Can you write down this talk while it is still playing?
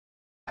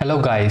Hello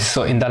guys,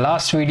 so in the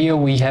last video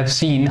we have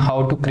seen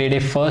how to create a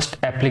first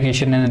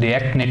application in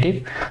React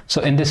Native. So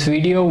in this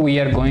video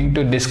we are going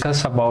to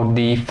discuss about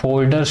the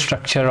folder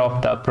structure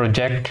of the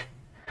project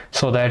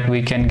so that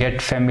we can get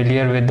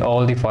familiar with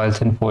all the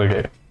files in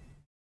folder.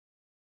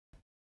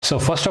 So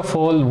first of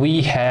all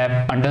we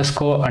have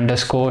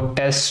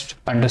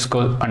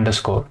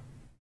 __test__.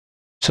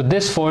 So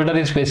this folder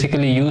is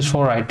basically used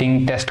for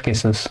writing test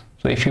cases.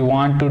 So if you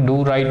want to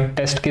write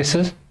test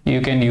cases, you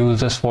can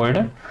use this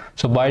folder.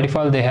 So by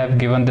default they have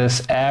given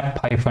this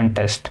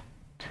app-test.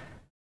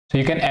 So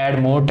you can add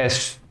more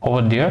tests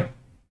over there.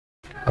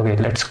 Okay,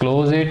 let's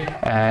close it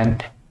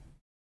and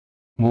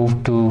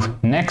move to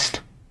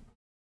next.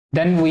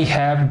 Then we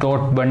have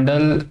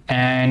 .bundle,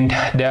 and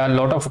there are a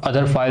lot of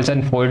other files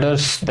and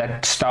folders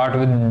that start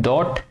with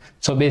dot.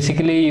 So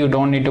basically you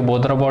don't need to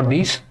bother about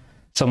these.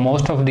 So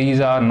most of these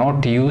are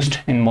not used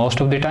in most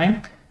of the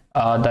time.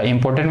 The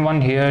important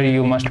one here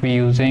you must be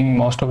using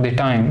most of the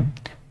time,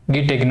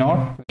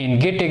 gitignore. In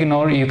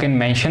gitignore you can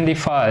mention the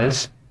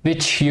files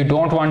which you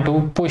don't want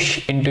to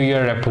push into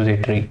your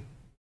repository.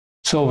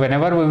 So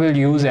whenever we will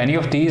use any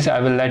of these,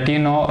 I will let you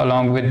know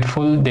along with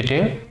full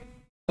detail.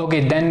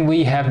 Okay, then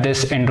we have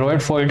this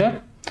Android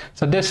folder.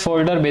 So this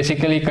folder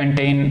basically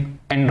contain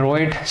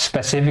Android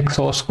specific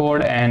source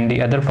code and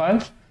the other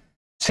files.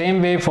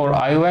 Same way for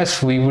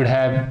iOS, we would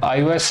have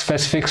iOS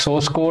specific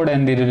source code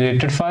and the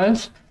related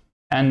files.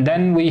 And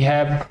then we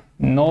have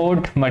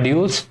node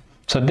modules.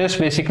 So this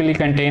basically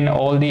contain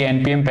all the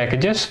npm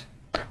packages.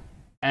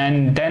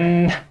 And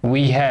then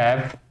we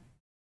have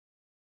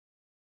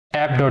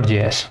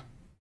app.js.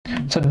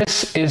 So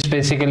this is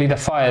basically the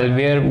file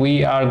where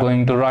we are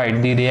going to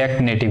write the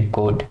React Native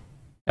code.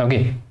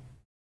 Okay.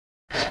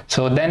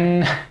 So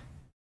then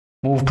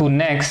move to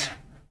next,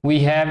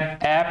 we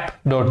have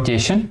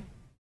app.json.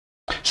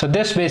 So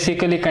this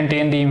basically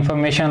contains the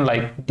information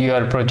like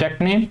your project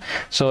name.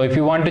 So if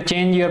you want to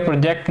change your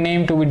project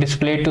name to be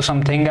displayed to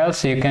something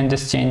else, you can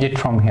just change it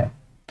from here.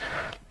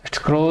 Let's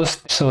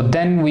close. So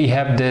then we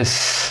have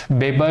this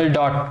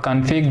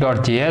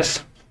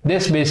babel.config.js.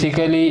 This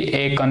basically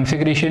a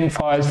configuration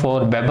file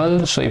for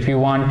Babel. So if you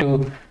want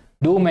to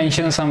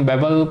mention some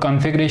Babel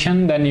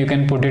configuration, then you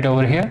can put it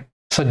over here.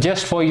 So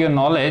just for your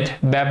knowledge,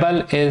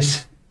 Babel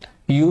is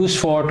used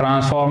for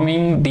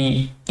transforming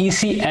the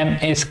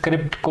ECMA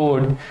script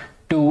code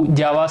to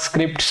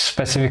JavaScript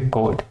specific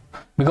code,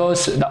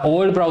 because the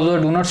old browser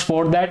do not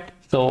support that.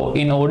 So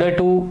in order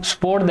to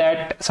support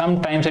that,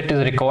 sometimes it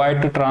is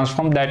required to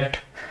transform that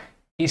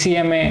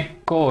ECMA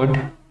code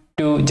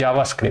to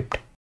JavaScript.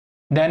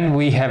 Then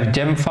we have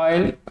gem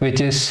file,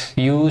 which is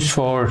used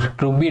for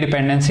Ruby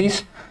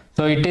dependencies.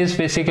 So it is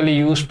basically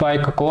used by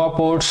Cocoa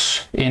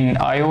Pods in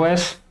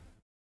iOS.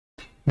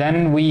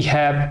 Then we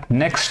have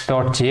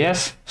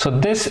next.js. So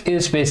this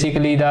is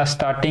basically the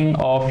starting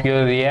of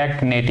your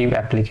React Native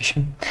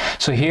application.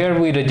 So here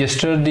we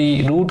register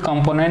the root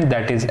component,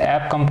 that is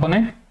app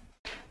component,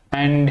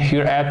 and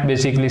your app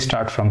basically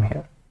start from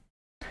here.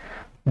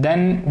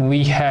 Then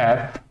we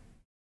have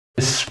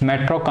this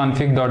metro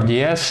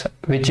config.js,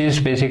 which is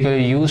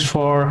basically used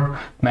for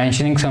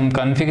mentioning some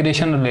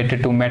configuration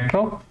related to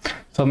metro.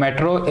 So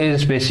metro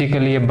is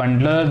basically a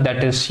bundler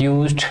that is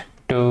used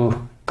to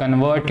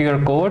convert your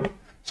code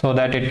so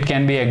that it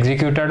can be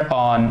executed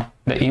on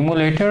the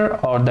emulator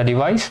or the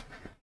device.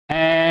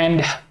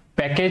 And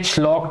package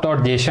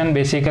lock.json,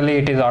 basically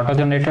it is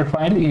auto-generated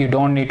file, you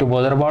don't need to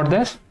bother about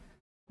this.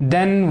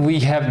 Then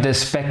we have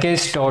this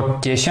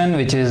package.json,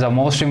 which is the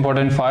most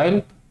important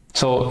file.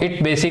 So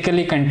it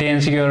basically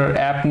contains your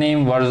app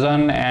name,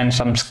 version, and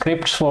some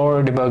scripts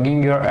for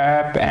debugging your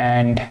app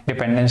and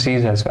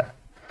dependencies as well.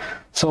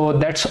 So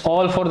that's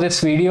all for this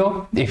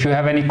video. If you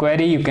have any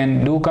query, you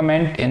can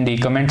comment in the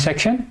comment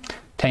section.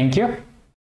 Thank you.